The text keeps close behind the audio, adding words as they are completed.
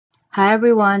Hi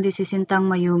everyone, this is Intang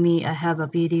Mayumi. I have a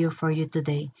video for you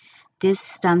today. This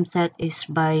stamp set is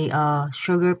by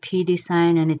Sugar P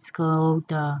Design and it's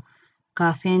called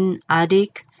Caffeine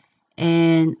Addict.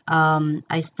 And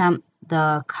I stamped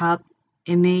the cup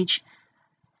image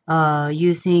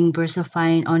using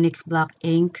VersaFine Onyx Black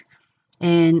ink.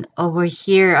 And over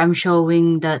here, I'm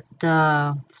showing that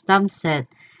the stamp set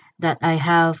that I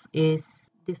have is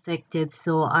defective.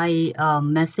 So I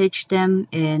messaged them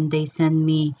and they sent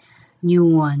me new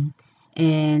one.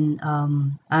 And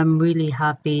I'm really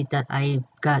happy that I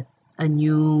got a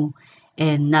new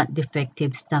and not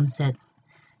defective stamp set.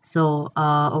 So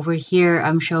over here,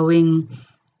 I'm showing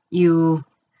you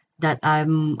that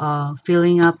I'm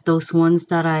filling up those ones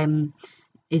that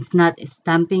it's not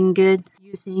stamping good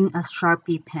using a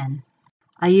Sharpie pen.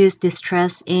 I use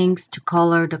distress inks to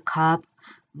color the cup,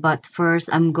 but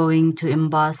first I'm going to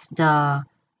emboss the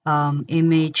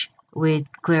image with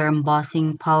clear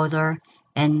embossing powder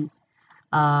and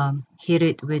hit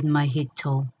it with my heat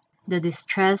tool. The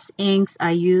distress inks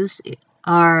I use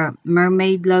are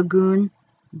Mermaid Lagoon,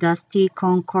 Dusty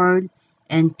Concord,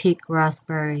 and Pink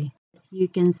Raspberry. As you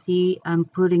can see, I'm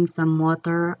putting some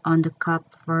water on the cup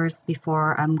first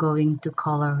before I'm going to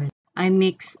color it. I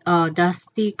mix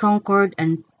Dusty Concord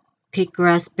and Pink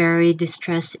Raspberry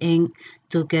Distress ink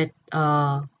to get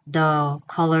the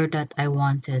color that I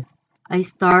wanted. I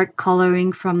start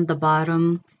coloring from the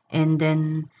bottom and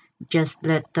then just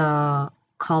let the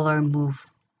color move.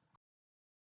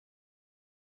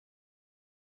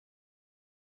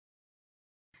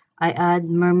 I add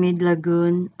Mermaid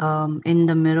Lagoon in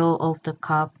the middle of the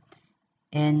cup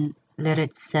and let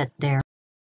it set there.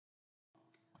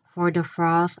 For the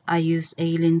froth, I use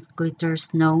Aleene's Glitter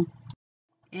Snow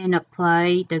and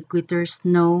apply the glitter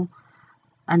snow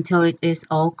until it is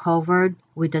all covered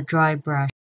with a dry brush.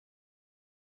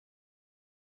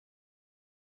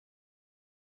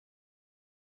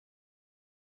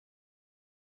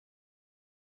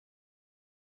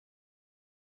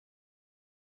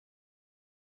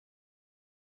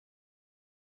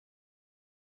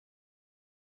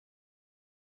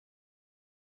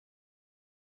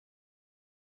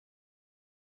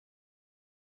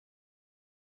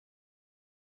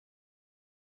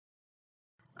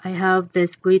 I have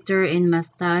this glitter in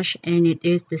mustache and it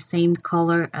is the same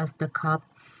color as the cup.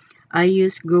 I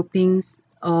use groupings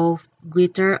of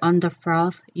glitter on the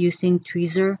froth using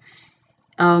tweezer.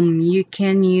 You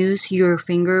can use your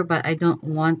finger, but I don't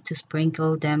want to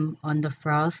sprinkle them on the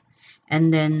froth.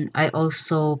 And then I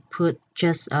also put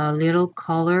just a little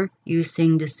color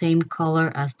using the same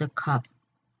color as the cup.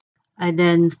 I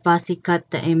then fussy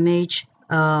cut the image.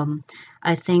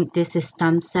 I think this is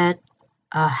stamp set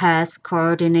has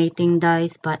coordinating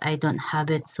dies, but I don't have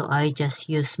it, so I just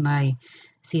use my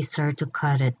scissor to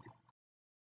cut it.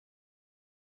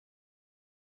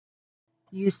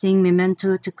 Using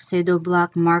Memento Tuxedo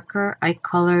Black marker, I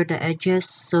color the edges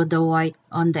so the white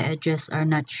on the edges are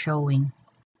not showing.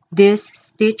 This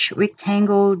stitch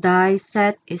rectangle die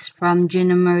set is from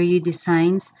Gina Marie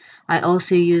Designs. I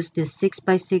also use the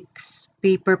 6x6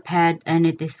 paper pad and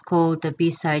it is called the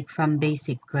B-side from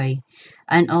Basic Gray.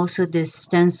 And also this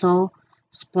stencil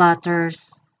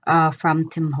splatters from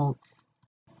Tim Holtz.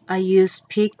 I use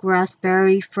Pink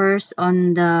Raspberry first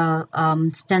on the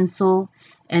stencil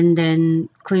and then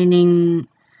cleaning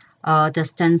the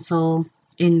stencil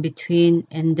in between,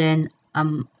 and then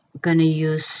I'm gonna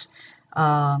use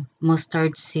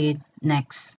mustard seed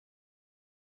next.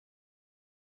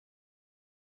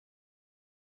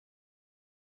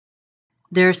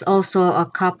 There's also a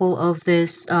couple of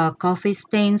these coffee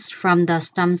stains from the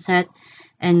stamp set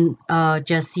and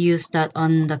just use that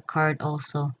on the card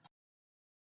also.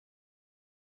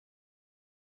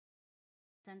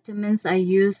 Sentiments I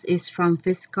use is from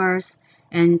Fiskars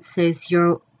and it says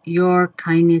your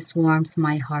kindness warms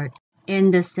my heart.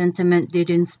 And the sentiment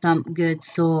didn't stamp good,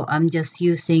 so I'm just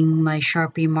using my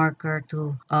Sharpie marker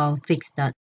to fix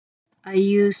that. I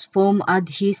use foam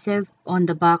adhesive on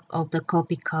the back of the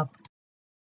coffee cup.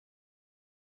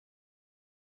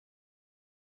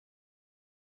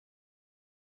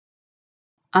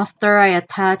 After I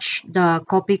attach the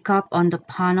coffee cup on the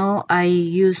panel, I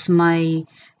use my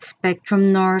Spectrum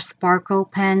Noir sparkle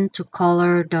pen to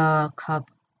color the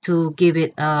cup to give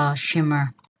it a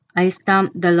shimmer. I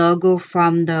stamped the logo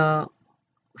from the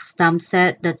stamp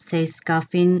set that says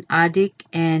Caffeine Addict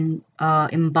and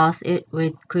emboss it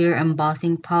with clear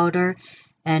embossing powder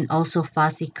and also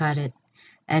fussy cut it.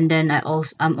 And then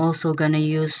I'm also gonna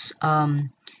use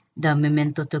the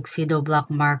Memento Tuxedo black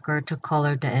marker to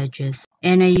color the edges.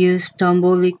 And I use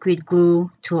Tombow liquid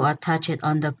glue to attach it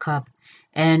on the cup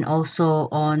and also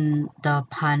on the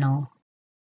panel.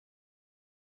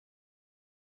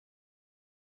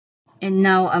 And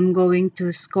now I'm going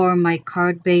to score my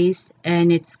card base,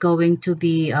 and it's going to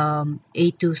be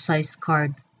A2 size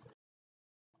card.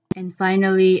 And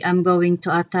finally, I'm going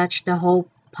to attach the whole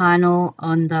panel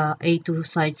on the A2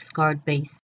 size card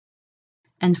base.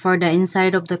 And for the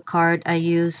inside of the card, I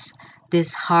use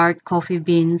this hard coffee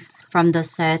beans from the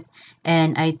set,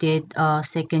 and I did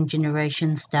second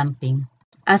generation stamping.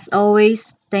 As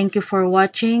always, thank you for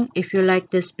watching. If you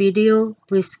like this video,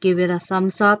 please give it a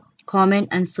thumbs up, comment,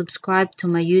 and subscribe to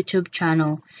my YouTube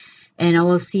channel. And I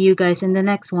will see you guys in the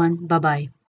next one. Bye bye.